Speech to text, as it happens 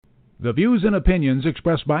The views and opinions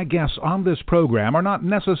expressed by guests on this program are not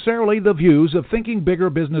necessarily the views of Thinking Bigger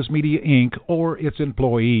Business Media, Inc. or its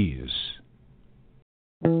employees.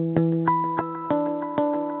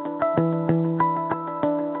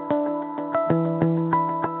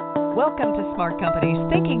 Welcome to Smart Company's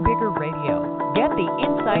Thinking Bigger Radio. Get the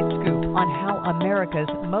inside scoop on how America's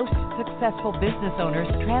most successful business owners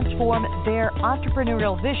transform their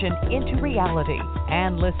entrepreneurial vision into reality.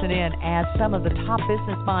 And listen in as some of the top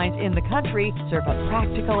business minds in the country serve up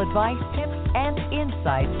practical advice, tips, and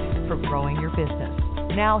insights for growing your business.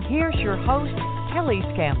 Now here's your host, Kelly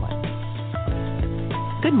Scanlon.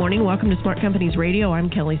 Good morning. Welcome to Smart Companies Radio. I'm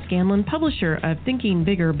Kelly Scanlon, publisher of Thinking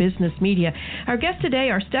Bigger Business Media. Our guests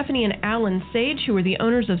today are Stephanie and Alan Sage, who are the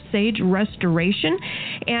owners of Sage Restoration.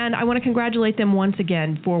 And I want to congratulate them once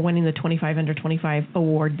again for winning the 25 Under 25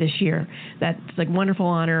 award this year. That's a wonderful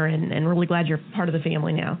honor, and really glad you're part of the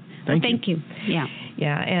family now. Thank you.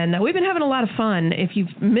 Yeah, and we've been having a lot of fun. If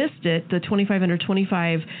you've missed it, the 25 Under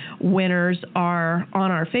 25 winners are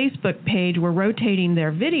on our Facebook page. We're rotating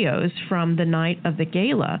their videos from the night of the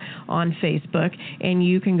gala on Facebook, and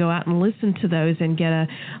you can go out and listen to those and get a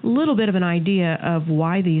little bit of an idea of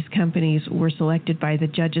why these companies were selected by the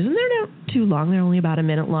judges. And they're not too long. They're only about a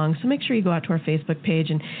minute long, so make sure you go out to our Facebook page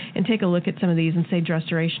and take a look at some of these, and Sage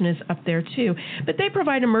Restoration is up there too. But they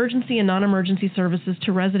provide emergency and non-emergency services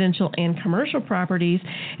to residential and commercial properties,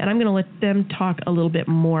 and I'm going to let them talk a little bit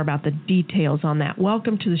more about the details on that.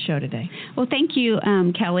 Welcome to the show today. Well, thank you,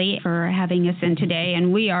 Kelly, for having us in today,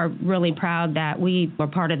 and we are really proud that we were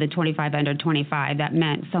part of the 25 Under 25. That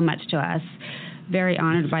meant so much to us. Very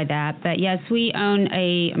honored by that. But yes, we own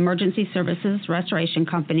a emergency services restoration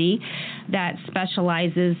company that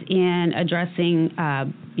specializes in addressing,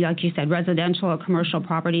 like you said, residential or commercial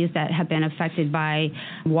properties that have been affected by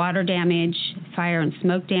water damage, fire and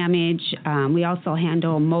smoke damage. We also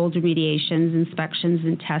handle mold remediations, inspections,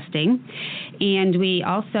 and testing. And we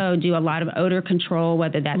also do a lot of odor control,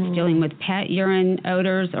 whether that's dealing with pet urine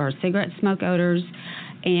odors or cigarette smoke odors.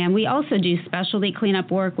 And we also do specialty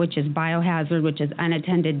cleanup work, which is biohazard, which is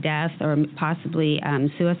unattended death or possibly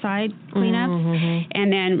suicide cleanup.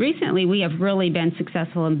 And then recently we have really been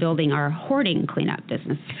successful in building our hoarding cleanup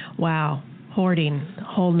business. Wow. Hoarding, a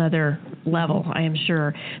whole nother level, I am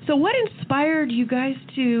sure. So what inspired you guys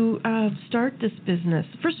to start this business?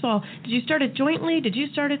 First of all, did you start it jointly? Did you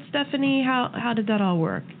start it, Stephanie? How did that all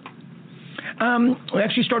work? We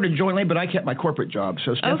actually started jointly, but I kept my corporate job.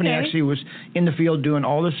 So Stephanie actually was in the field doing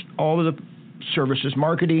all of the services,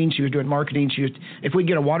 marketing. She was doing marketing. If we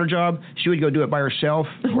get a water job, she would go do it by herself.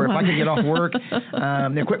 Or if I could get off work,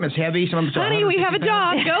 the equipment's heavy. Honey, we have a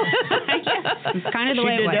job. Go. It's kind of the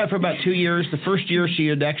way it was. She did that for about 2 years. The first year,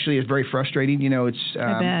 it's very frustrating. You know, it's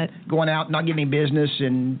going out, not getting any business,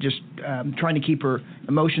 and just trying to keep her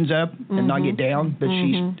emotions up and not get down. But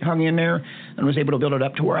she hung in there and was able to build it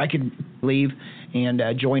up to where I could leave and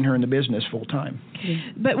join her in the business full time.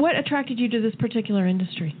 But what attracted you to this particular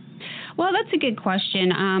industry? Well, that's a good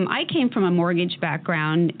question. I came from a mortgage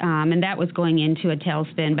background, and that was going into a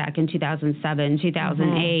tailspin back in 2007,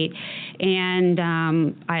 2008. And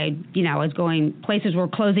I was going, places were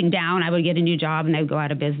closing down. I would get a new job, and they would go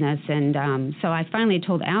out of business. And so I finally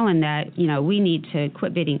told Alan that, we need to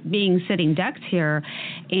quit being sitting ducks here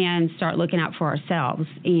and start looking out for ourselves.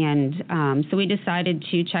 And so we decided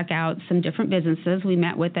to check out some different businesses. We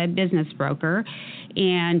met with a business broker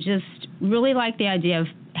and just really liked the idea of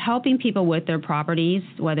helping people with their properties,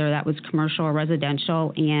 whether that was commercial or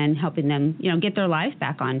residential, and helping them, get their life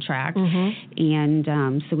back on track.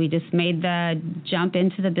 And so we just made the jump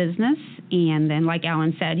into the business. And then, like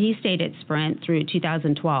Alan said, he stayed at Sprint through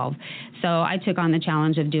 2012. So I took on the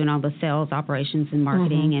challenge of doing all the sales, operations, and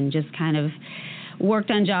marketing, and just kind of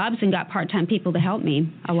worked on jobs and got part-time people to help me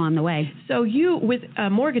along the way. So you, with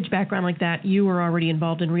a mortgage background like that, you were already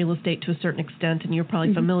involved in real estate to a certain extent, and you're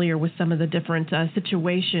probably familiar with some of the different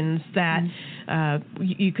situations that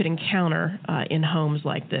you could encounter in homes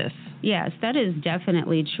like this. Yes, that is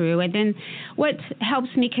definitely true. And then what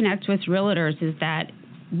helps me connect with realtors is that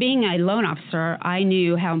being a loan officer, I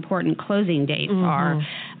knew how important closing dates are.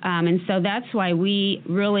 And so that's why we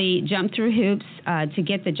really jump through hoops to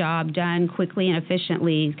get the job done quickly and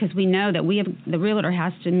efficiently, because we know that the realtor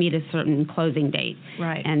has to meet a certain closing date.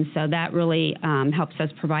 Right. And so that really helps us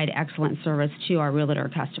provide excellent service to our realtor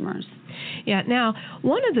customers. Yeah. Now,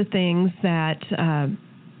 one of the things that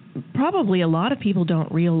probably a lot of people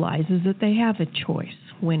don't realize is that they have a choice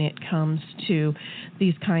when it comes to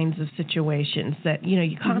these kinds of situations, that,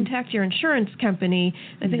 you contact your insurance company.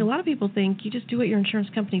 I think a lot of people think you just do what your insurance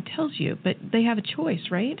company tells you, but they have a choice,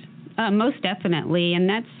 right? Most definitely, and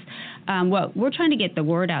that's what we're trying to get the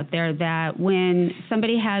word out there that when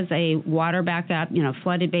somebody has a water backup,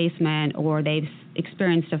 flooded basement, or they've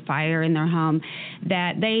experienced a fire in their home,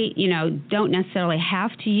 that they, don't necessarily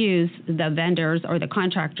have to use the vendors or the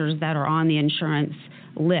contractors that are on the insurance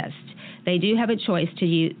list. They do have a choice to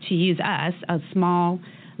use us, a small,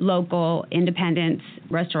 local, independent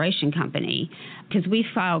restoration company, because we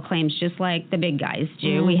file claims just like the big guys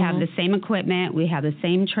do. Mm-hmm. We have the same equipment, we have the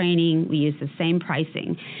same training, we use the same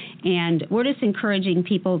pricing. And we're just encouraging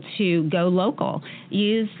people to go local,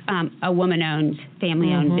 use a woman-owned,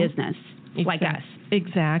 family-owned business like us.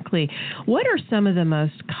 Exactly. What are some of the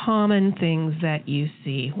most common things that you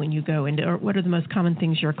see when you go into, or what are the most common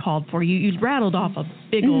things you're called for? You rattled off a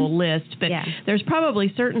big old list, but there's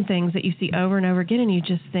probably certain things that you see over and over again, and you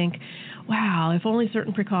just think, wow, if only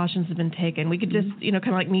certain precautions had been taken. We could just, kind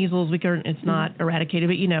of like measles, it's not eradicated,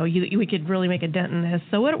 but, we could really make a dent in this.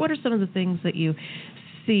 So what are some of the things that you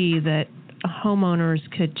see that homeowners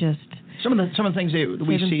could just... Some of the things that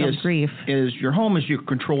we see is your home is your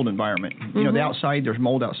controlled environment. The outside, there's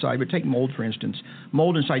mold outside, but take mold, for instance.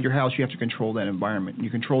 Mold inside your house, you have to control that environment.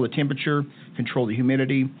 You control the temperature, control the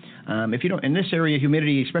humidity. If you don't, in this area,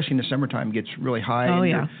 humidity, especially in the summertime, gets really high.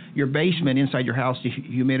 Oh, Your basement inside your house, the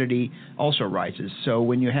humidity also rises. So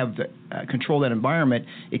when you have control that environment,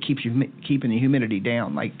 it keeps keeping the humidity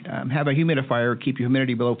down. Like have a humidifier, keep your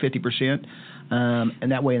humidity below 50%.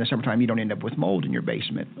 And that way in the summertime you don't end up with mold in your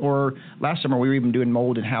basement. Or last summer we were even doing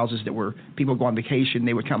mold in houses that were people go on vacation,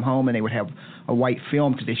 they would come home and they would have a white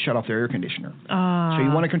film because they shut off their air conditioner. So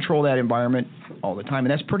you want to control that environment all the time.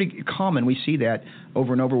 And that's pretty common. We see that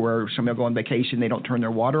over and over where somebody will go on vacation, they don't turn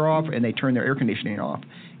their water off and they turn their air conditioning off.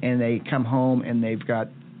 And they come home and they've got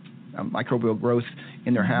microbial growth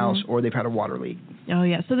in their house or they've had a water leak. Oh,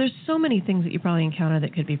 yeah. So there's so many things that you probably encounter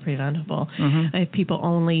that could be preventable if people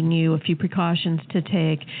only knew a few precautions to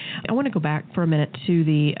take. I want to go back for a minute to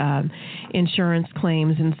the insurance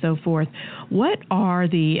claims and so forth. What are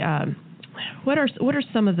what are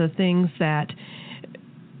some of the things that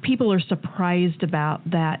people are surprised about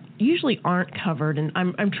that usually aren't covered? And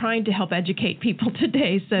I'm trying to help educate people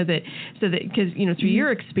today so that because through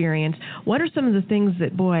your experience, what are some of the things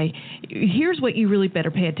that, boy, here's what you really better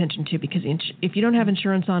pay attention to, because if you don't have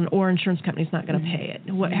insurance on, or insurance company's not going to pay it,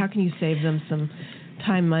 how can you save them some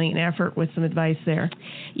time, money, and effort with some advice there?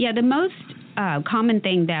 Yeah, the most common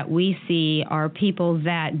thing that we see are people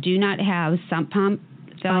that do not have sump pump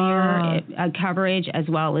failure coverage as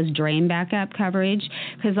well as drain backup coverage,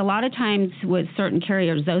 because a lot of times with certain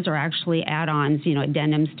carriers, those are actually add-ons,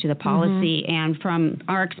 addendums to the policy. And from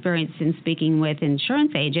our experience in speaking with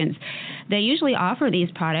insurance agents, they usually offer these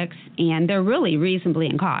products and they're really reasonably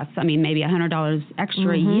in cost. I mean, maybe $100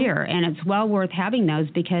 extra a year, and it's well worth having those,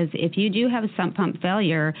 because if you do have a sump pump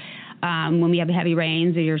failure, when we have heavy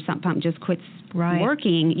rains or your sump pump just quits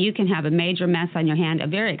working, you can have a major mess on your hand, a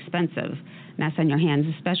very expensive mess on your hands,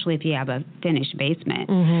 especially if you have a finished basement.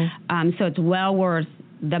 So it's well worth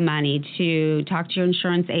the money to talk to your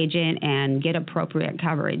insurance agent and get appropriate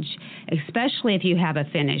coverage, especially if you have a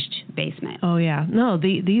finished basement. Oh, yeah. No,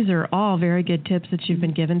 these are all very good tips that you've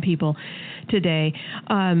been giving people today.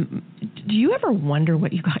 Do you ever wonder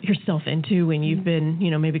what you got yourself into when you've been,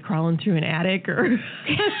 maybe crawling through an attic? Or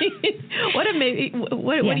what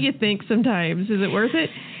do you think sometimes? Is it worth it?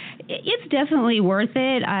 It's definitely worth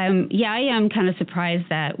it. I am kind of surprised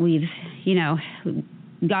that we've,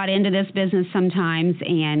 got into this business sometimes.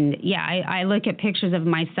 And I look at pictures of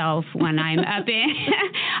myself when I'm up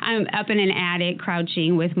in an attic,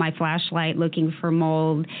 crouching with my flashlight, looking for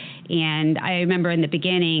mold. And I remember in the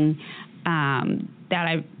beginning that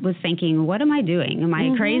I was thinking, what am I doing? Am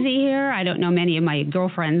I crazy here? I don't know many of my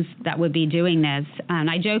girlfriends that would be doing this. And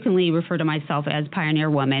I jokingly refer to myself as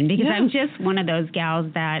Pioneer Woman, because I'm just one of those gals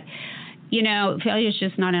that, failure is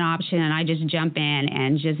just not an option, and I just jump in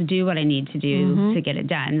and just do what I need to do to get it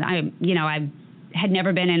done. I had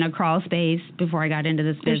never been in a crawl space before I got into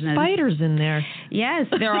this business. There's spiders in there. Yes,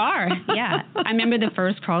 there are. Yeah. I remember the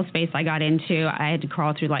first crawl space I got into, I had to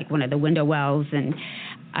crawl through like one of the window wells, and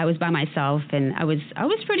I was by myself, and I was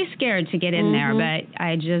pretty scared to get in there, but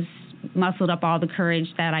I just muscled up all the courage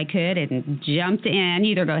that I could and jumped in,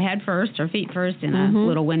 either go head first or feet first in a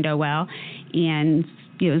little window well, and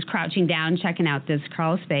was crouching down, checking out this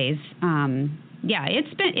crawl space.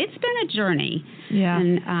 It's been a journey. Yeah.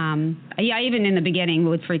 And even in the beginning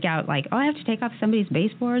would freak out, like, I have to take off somebody's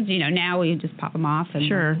baseboards. Now we just pop them off and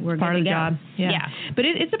we're part good of the to go. job. Yeah. But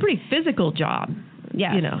it's a pretty physical job.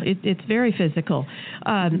 Yes. You know, it's very physical.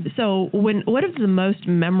 So what is the most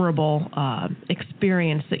memorable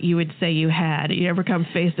experience that you would say you had? You ever come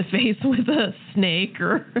face to face with a snake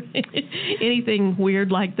or anything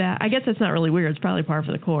weird like that? I guess that's not really weird. It's probably par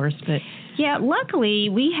for the course, but. Yeah, luckily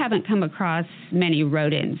we haven't come across many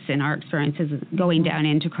rodents in our experiences going down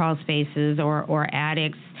into crawl spaces or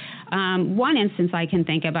attics. One instance I can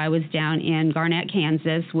think of, I was down in Garnett,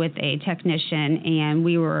 Kansas with a technician, and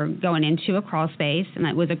we were going into a crawl space, and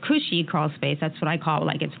it was a cushy crawl space. That's what I call it.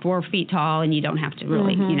 Like, it's 4 feet tall, and you don't have to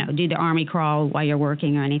really, do the army crawl while you're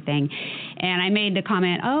working or anything. And I made the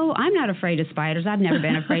comment, oh, I'm not afraid of spiders. I've never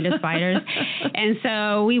been afraid of spiders. And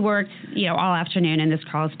so we worked, all afternoon in this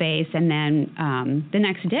crawl space, and then the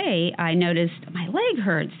next day I noticed my leg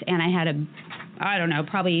hurts, and I had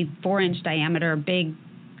probably 4-inch diameter, big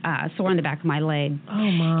sore in the back of my leg. Oh,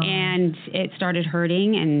 my. And it started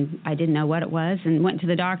hurting, and I didn't know what it was, and went to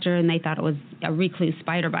the doctor, and they thought it was a recluse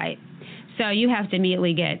spider bite. So you have to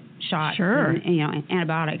immediately get shots and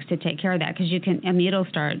antibiotics to take care of that, because it'll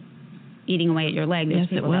start eating away at your leg. There's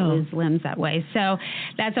people that lose limbs that way. So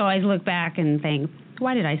that's always look back and think,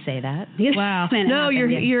 why did I say that? Wow. No,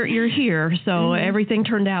 you're here, so everything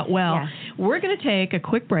turned out well. Yeah. We're going to take a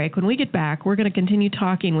quick break. When we get back, we're going to continue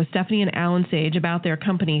talking with Stephanie and Alan Sage about their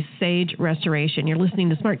company, Sage Restoration. You're listening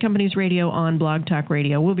to Smart Companies Radio on Blog Talk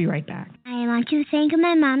Radio. We'll be right back. I want to thank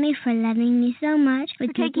my mommy for loving me so much, for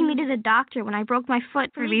taking me to the doctor when I broke my foot,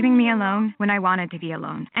 for leaving me alone when I wanted to be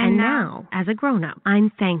alone. And now, as a grown-up, I'm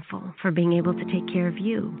thankful for being able to take care of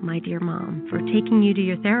you, my dear mom, for taking you to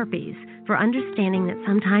your therapies, for understanding that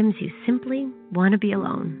sometimes you simply want to be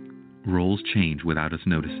alone. Roles change without us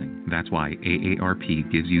noticing. That's why AARP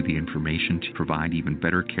gives you the information to provide even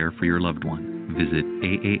better care for your loved one. Visit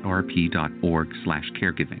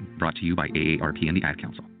aarp.org/caregiving. Brought to you by AARP and the Ad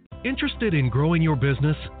Council. Interested in growing your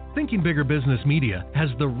business? Thinking Bigger Business Media has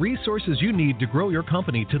the resources you need to grow your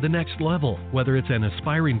company to the next level, whether it's an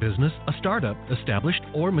aspiring business, a startup, established,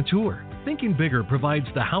 or mature. Thinking Bigger provides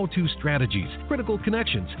the how-to strategies, critical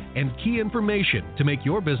connections, and key information to make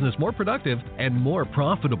your business more productive and more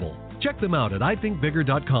profitable. Check them out at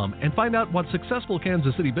ithinkbigger.com and find out what successful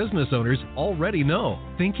Kansas City business owners already know.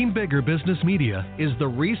 Thinking Bigger Business Media is the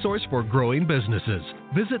resource for growing businesses.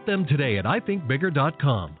 Visit them today at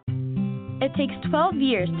ithinkbigger.com. It takes 12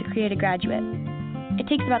 years to create a graduate. It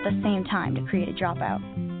takes about the same time to create a dropout.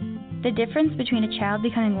 The difference between a child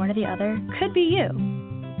becoming one or the other could be you.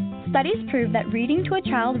 Studies prove that reading to a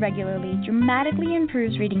child regularly dramatically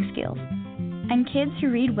improves reading skills. And kids who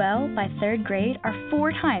read well by 3rd grade are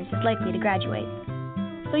 4 times as likely to graduate.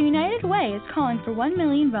 So United Way is calling for 1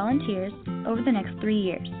 million volunteers over the next 3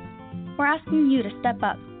 years. We're asking you to step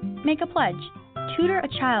up, make a pledge, tutor a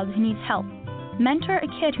child who needs help, mentor a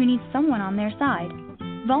kid who needs someone on their side.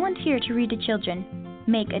 Volunteer to read to children.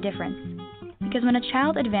 Make a difference. Because when a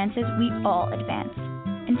child advances, we all advance.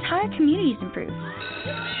 Entire communities improve.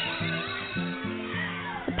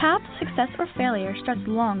 The path to success or failure starts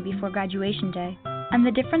long before graduation day. And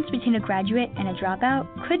the difference between a graduate and a dropout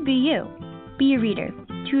could be you. Be a reader,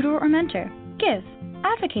 tutor, or mentor. Give,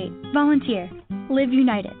 advocate, volunteer. Live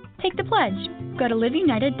United. Take the pledge. Go to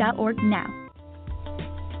liveunited.org now.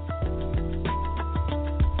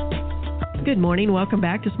 Good morning. Welcome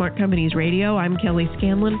back to Smart Companies Radio. I'm Kelly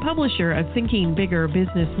Scanlon, publisher of Thinking Bigger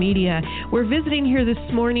Business Media. We're visiting here this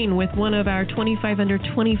morning with one of our 25 Under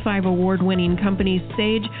 25 award-winning companies,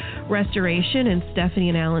 Sage Restoration, and Stephanie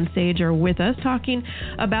and Alan Sage are with us talking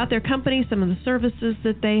about their company, some of the services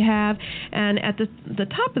that they have. And at the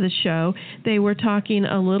top of the show, they were talking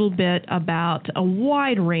a little bit about a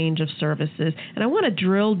wide range of services. And I want to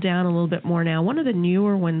drill down a little bit more now. One of the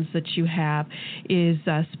newer ones that you have is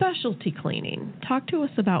specialty cleaning. Talk to us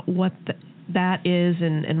about what that is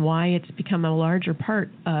and why it's become a larger part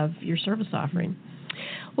of your service offering.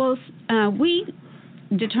 Well, we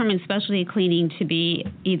determine specialty cleaning to be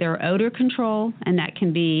either odor control, and that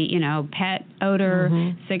can be, pet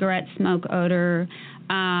odor, cigarette smoke odor,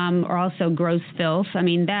 or also gross filth. I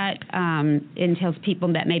mean, that entails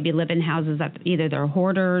people that maybe live in houses that either they're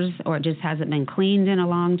hoarders or it just hasn't been cleaned in a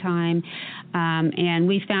long time. And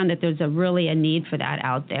we found that there's really a need for that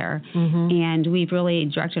out there. And we've really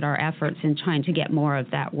directed our efforts in trying to get more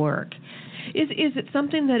of that work. Is it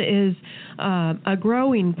something that is a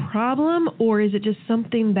growing problem, or is it just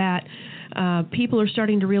something that people are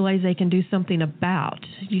starting to realize they can do something about?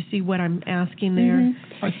 Do you see what I'm asking there?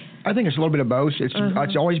 I think it's a little bit of both.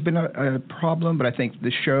 It's always been a problem, but I think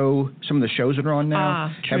some of the shows that are on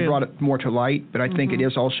now have brought it more to light. But I think it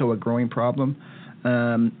is also a growing problem.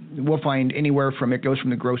 we'll find anywhere from it goes from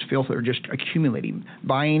the gross filth or just accumulating,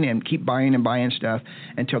 buying and keep buying and buying stuff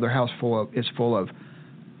until their house is full of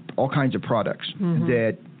all kinds of products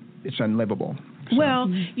that it's unlivable. So. Well,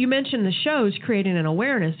 you mentioned the shows creating an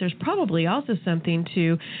awareness. There's probably also something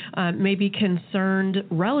to maybe concerned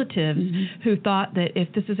relatives who thought that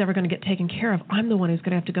if this is ever going to get taken care of, I'm the one who's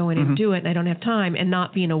going to have to go in and do it, and I don't have time, and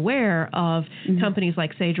not being aware of companies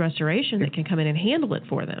like Sage Restoration that can come in and handle it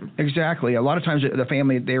for them. Exactly. A lot of times the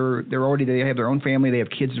family, they have their own family. They have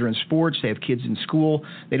kids that are in sports. They have kids in school.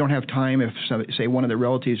 They don't have time if, say, one of their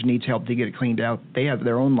relatives needs help to get it cleaned out. They have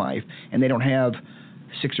their own life, and they don't have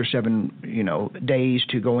 6 or 7, days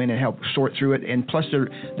to go in and help sort through it. And plus,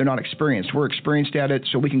 they're not experienced. We're experienced at it,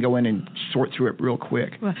 so we can go in and sort through it real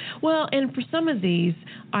quick. Well, and for some of these,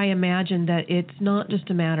 I imagine that it's not just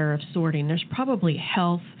a matter of sorting. There's probably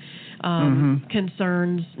health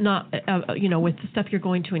concerns, not with the stuff you're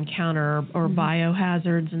going to encounter or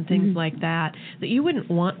biohazards and things like that you wouldn't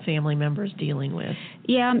want family members dealing with.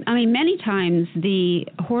 Yeah, I mean, many times the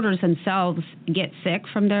hoarders themselves get sick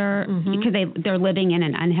from because they're living in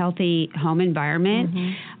an unhealthy home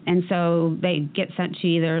environment, and so they get sent to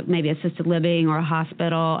either maybe assisted living or a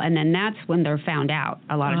hospital, and then that's when they're found out.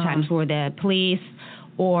 A lot of times, where the police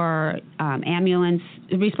or ambulance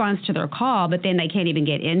responds to their call, but then they can't even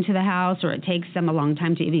get into the house, or it takes them a long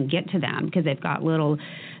time to even get to them because they've got little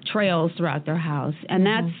trails throughout their house. And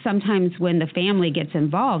that's sometimes when the family gets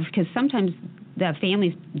involved, because sometimes the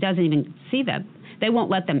family doesn't even see them. They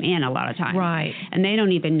won't let them in a lot of times. Right. And they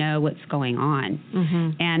don't even know what's going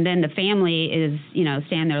on. And then the family is,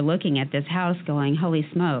 standing there looking at this house going, holy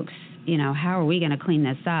smokes, how are we going to clean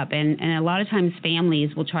this up? And a lot of times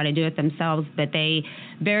families will try to do it themselves, but they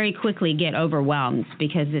very quickly get overwhelmed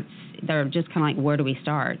because they're just kind of like, where do we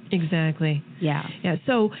start? Exactly. Yeah.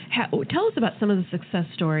 So tell us about some of the success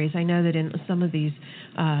stories. I know that in some of these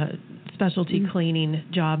specialty cleaning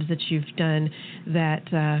jobs that you've done, that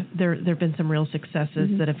there have been some real successes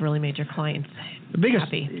that have really made your clients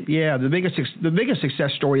happy. Yeah, the biggest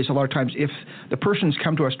success story is a lot of times if the person's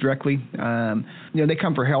come to us directly, they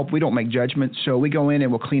come for help. We don't make judgments, so we go in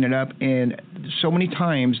and we'll clean it up. And so many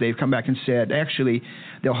times they've come back and said, actually,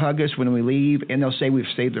 they'll hug us when we leave, and they'll say we've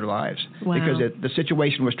saved their lives. Wow. Because the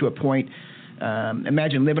situation was to a point.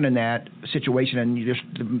 Imagine living in that situation and just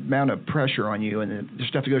the amount of pressure on you and the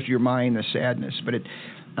stuff that goes through your mind, the sadness. But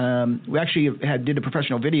we actually did a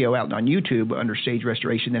professional video out on YouTube under Sage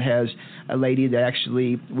Restoration that has a lady that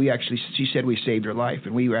she said we saved her life,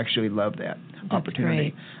 and we actually loved that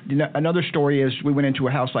opportunity. Great. Another story is we went into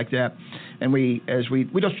a house like that, and we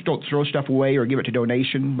don't throw stuff away or give it to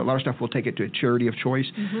donation. A lot of stuff we'll take it to a charity of choice.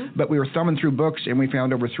 But we were thumbing through books, and we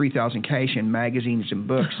found over 3,000 cash in magazines and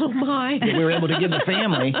books. Oh my! That we were able to give the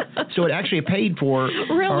family, so it actually paid for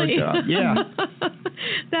our job. Yeah.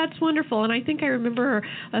 That's wonderful. And I think I remember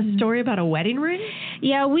a story about a wedding ring.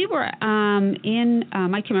 Yeah, we were I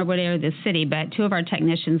can't remember what area of the city, but 2 of our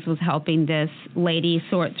technicians was helping this lady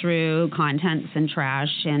sort through contents and trash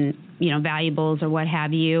and valuables or what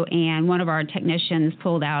have you. And one of our technicians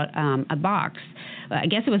pulled out a box. I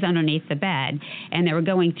guess it was underneath the bed, and they were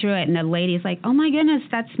going through it, and the lady's like, oh my goodness,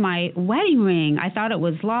 that's my wedding ring. I thought it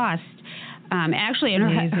was lost. Actually, and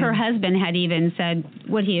her husband had even said,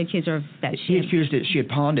 what he accused her of, that she had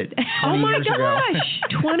pawned it 20 oh my years gosh!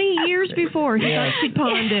 ago. 20 years before he thought she'd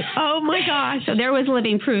pawned it. Oh my gosh! So there was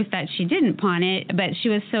living proof that she didn't pawn it, but she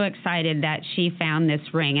was so excited that she found this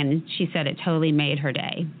ring, and she said it totally made her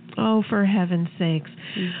day. Oh, for heaven's sakes.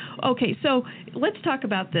 Okay, so let's talk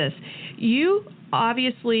about this. You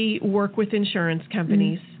obviously work with insurance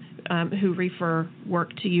companies who refer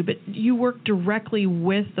work to you, but you work directly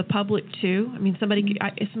with the public too. I mean, somebody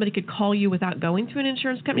could call you without going to an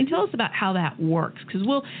insurance company. Tell us about how that works, because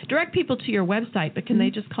we'll direct people to your website, but can they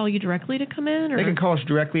just call you directly to come in? Or? They can call us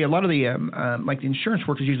directly. A lot of the like the insurance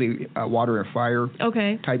work is usually water and fire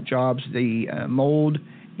type jobs. The mold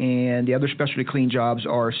and the other specialty clean jobs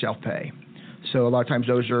are self-pay. So a lot of times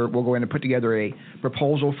we'll go in and put together a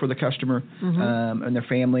proposal for the customer and their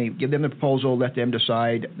family, give them the proposal, let them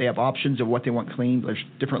decide. They have options of what they want cleaned. There's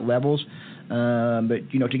different levels.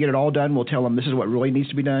 But, to get it all done, we'll tell them this is what really needs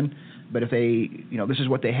to be done. But if they, this is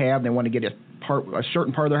what they have, and they want to get a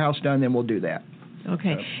certain part of their house done, then we'll do that.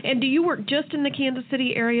 Okay. And do you work just in the Kansas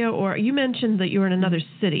City area, or you mentioned that you were in another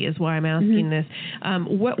city is why I'm asking this.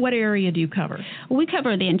 What area do you cover? Well, we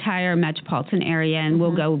cover the entire metropolitan area, and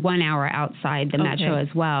we'll go 1 hour outside the metro as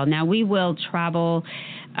well. Now, we will travel,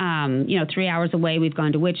 3 hours away. We've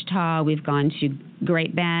gone to Wichita. We've gone to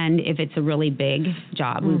Great Bend. If it's a really big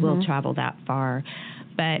job, we will travel that far.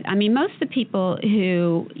 But, I mean, most of the people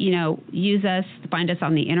who, use us, find us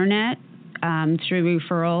on the Internet, through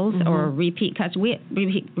referrals or repeat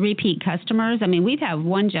customers. I mean, we've had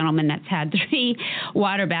one gentleman that's had 3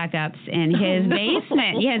 water backups in his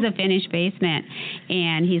basement. He has a finished basement,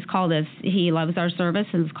 and he's called us. He loves our service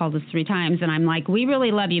and has called us 3 times. And I'm like, we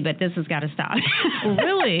really love you, but this has got to stop.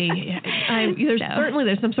 Really?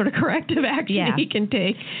 There's some sort of corrective action he can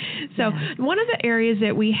take. So one of the areas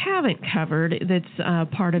that we haven't covered that's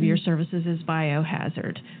part of your services is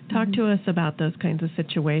biohazard. Talk to us about those kinds of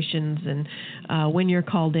situations and when you're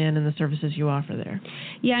called in and the services you offer there.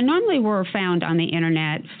 Yeah, normally we're found on the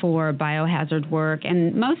internet for biohazard work,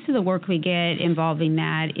 and most of the work we get involving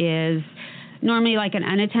that is normally like an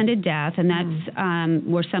unattended death, and that's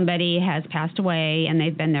where somebody has passed away and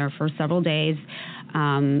they've been there for several days.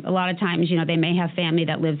 A lot of times, they may have family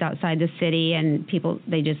that lives outside the city, and people,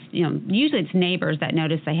 they just, usually it's neighbors that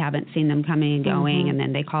notice they haven't seen them coming and going, and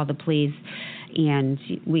then they call the police, and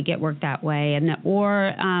we get work that way.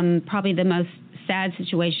 Or probably the most sad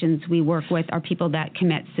situations we work with are people that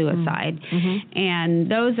commit suicide, and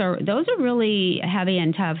those are really heavy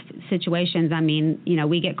and tough situations. I mean,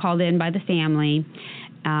 we get called in by the family.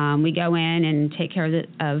 We go in and take care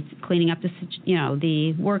of cleaning up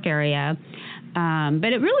the work area.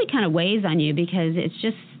 But it really kind of weighs on you because it's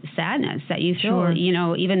just sadness that you feel,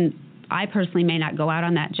 even I personally may not go out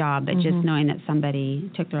on that job, but just knowing that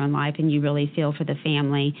somebody took their own life, and you really feel for the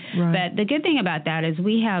family. Right. But the good thing about that is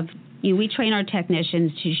we train our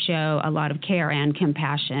technicians to show a lot of care and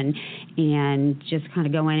compassion and just kind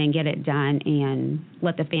of go in and get it done and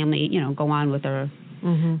let the family, go on with their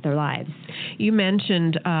lives. You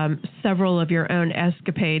mentioned several of your own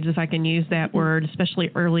escapades, if I can use that word, especially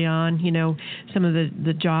early on, some of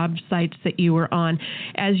the job sites that you were on.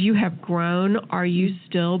 As you have grown, are you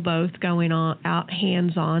still both going out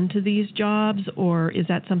hands-on to these jobs, or is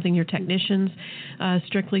that something your technicians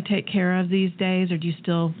strictly take care of these days, or do you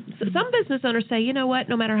still... Some business owners say, you know what,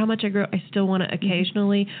 no matter how much I grow, I still want to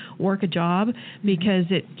occasionally work a job because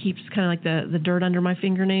it keeps kind of like the dirt under my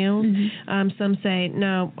fingernails. Some say,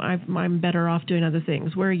 no, I'm better off doing other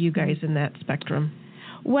things. Where are you guys in that spectrum?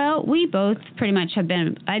 Well, we both pretty much have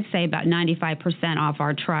been, I'd say, about 95% off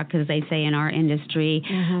our truck, as they say in our industry.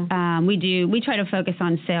 We try to focus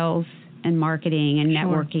on sales and marketing and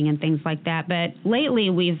networking and things like that. But lately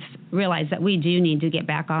we've realized that we do need to get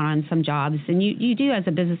back on some jobs. And you do, as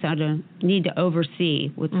a business owner, need to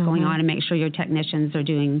oversee what's going on and make sure your technicians are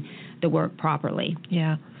doing the work properly.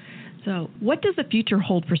 Yeah. So what does the future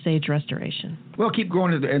hold for Sage Restoration? Well, keep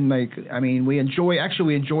growing we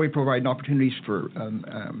enjoy providing opportunities for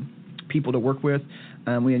people to work with.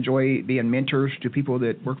 We enjoy being mentors to people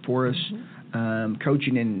that work for us,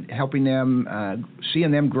 coaching and helping them, seeing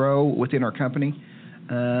them grow within our company,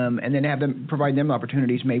 and then provide them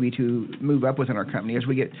opportunities maybe to move up within our company as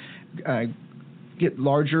we get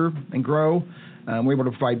larger and grow. We're able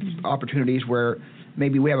to provide opportunities where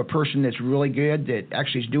maybe we have a person that's really good that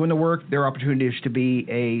actually is doing the work. Their opportunity is to be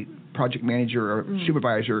a project manager or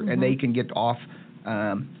supervisor, and they can get off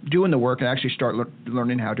doing the work and actually start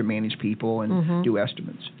learning how to manage people and do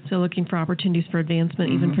estimates. So looking for opportunities for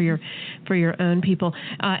advancement, even for your own people.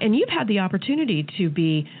 And you've had the opportunity to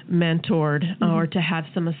be mentored or to have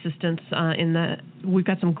some assistance we've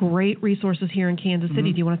got some great resources here in Kansas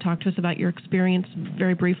City. Do you want to talk to us about your experience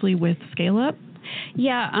very briefly with Scale Up?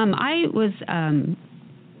 Yeah, I was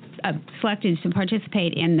selected to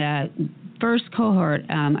participate in the first cohort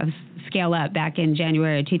of Scale Up back in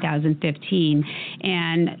January of 2015,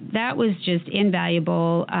 and that was just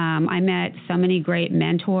invaluable. I met so many great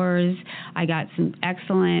mentors. I got some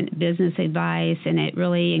excellent business advice, and it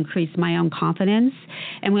really increased my own confidence.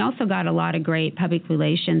 And we also got a lot of great public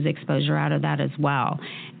relations exposure out of that as well.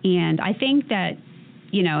 And I think that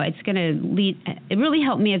it's going to lead. It really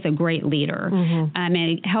helped me as a great leader. And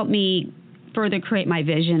it helped me further create my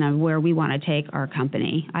vision of where we want to take our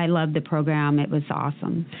company. I loved the program. It was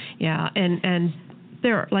awesome. Yeah, and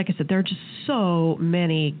there, like I said, there are just so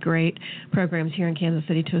many great programs here in Kansas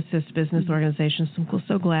City to assist business organizations. I'm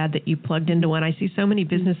so glad that you plugged into one. I see so many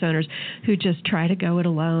business owners who just try to go it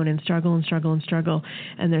alone and struggle,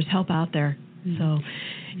 and there's help out there. So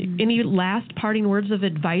any last parting words of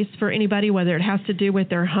advice for anybody, whether it has to do with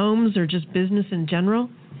their homes or just business in general?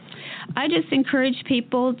 I just encourage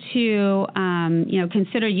people to,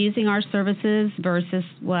 consider using our services versus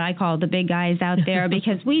what I call the big guys out there,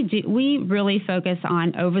 because we really focus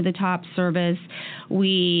on over-the-top service.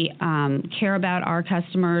 We care about our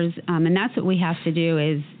customers, and that's what we have to do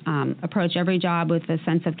is approach every job with a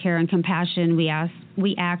sense of care and compassion.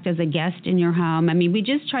 We act as a guest in your home. I mean, we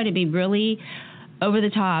just try to be really over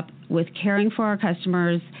the top with caring for our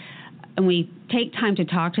customers, and we take time to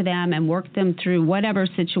talk to them and work them through whatever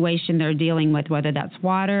situation they're dealing with, whether that's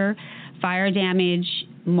water, fire damage,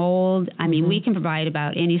 mold. I mean, we can provide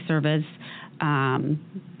about any service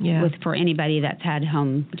for anybody that's had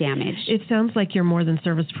home damage. It sounds like you're more than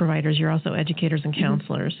service providers. You're also educators and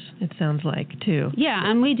counselors, it sounds like, too. Yeah,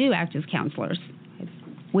 and we do act as counselors.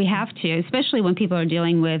 We have to, especially when people are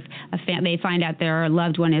dealing with they find out their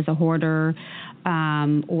loved one is a hoarder,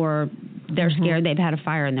 or they're scared they've had a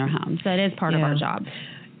fire in their home. So it is part of our job.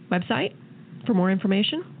 Website for more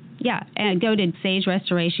information? Yeah, and go to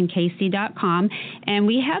sagerestorationkc.com, and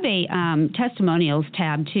we have a testimonials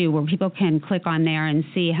tab, too, where people can click on there and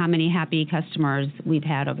see how many happy customers we've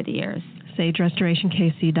had over the years.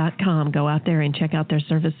 SageRestorationKC.com. Go out there and check out their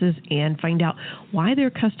services and find out why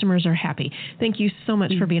their customers are happy. Thank you so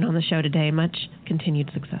much for being on the show today. Much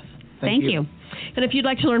continued success. Thank you. And if you'd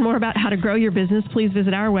like to learn more about how to grow your business, please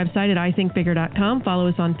visit our website at ithinkbigger.com. Follow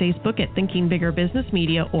us on Facebook at Thinking Bigger Business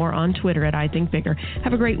Media or on Twitter at ithinkbigger.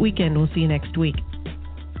 Have a great weekend. We'll see you next week.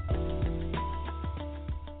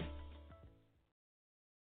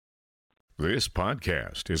 This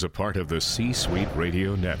podcast is a part of the C-Suite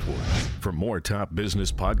Radio Network. For more top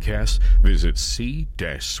business podcasts, visit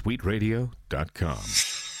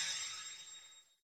c-suiteradio.com.